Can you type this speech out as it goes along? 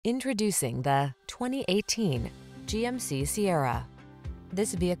Introducing the 2018 GMC Sierra.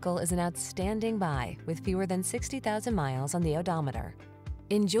 This vehicle is an outstanding buy with fewer than 60,000 miles on the odometer.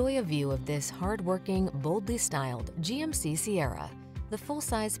 Enjoy a view of this hard-working, boldly styled GMC Sierra, the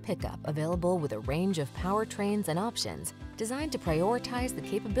full-size pickup available with a range of powertrains and options designed to prioritize the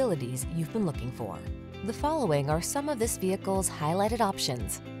capabilities you've been looking for. The following are some of this vehicle's highlighted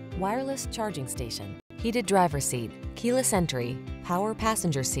options: wireless charging station, heated driver's seat, keyless entry, power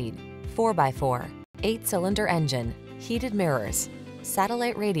passenger seat, 4x4, 8-cylinder engine, heated mirrors,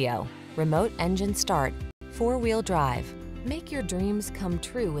 satellite radio, remote engine start, 4-wheel drive. Make your dreams come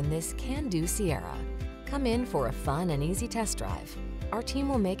true in this can-do Sierra. Come in for a fun and easy test drive. Our team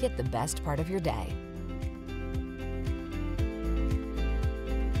will make it the best part of your day.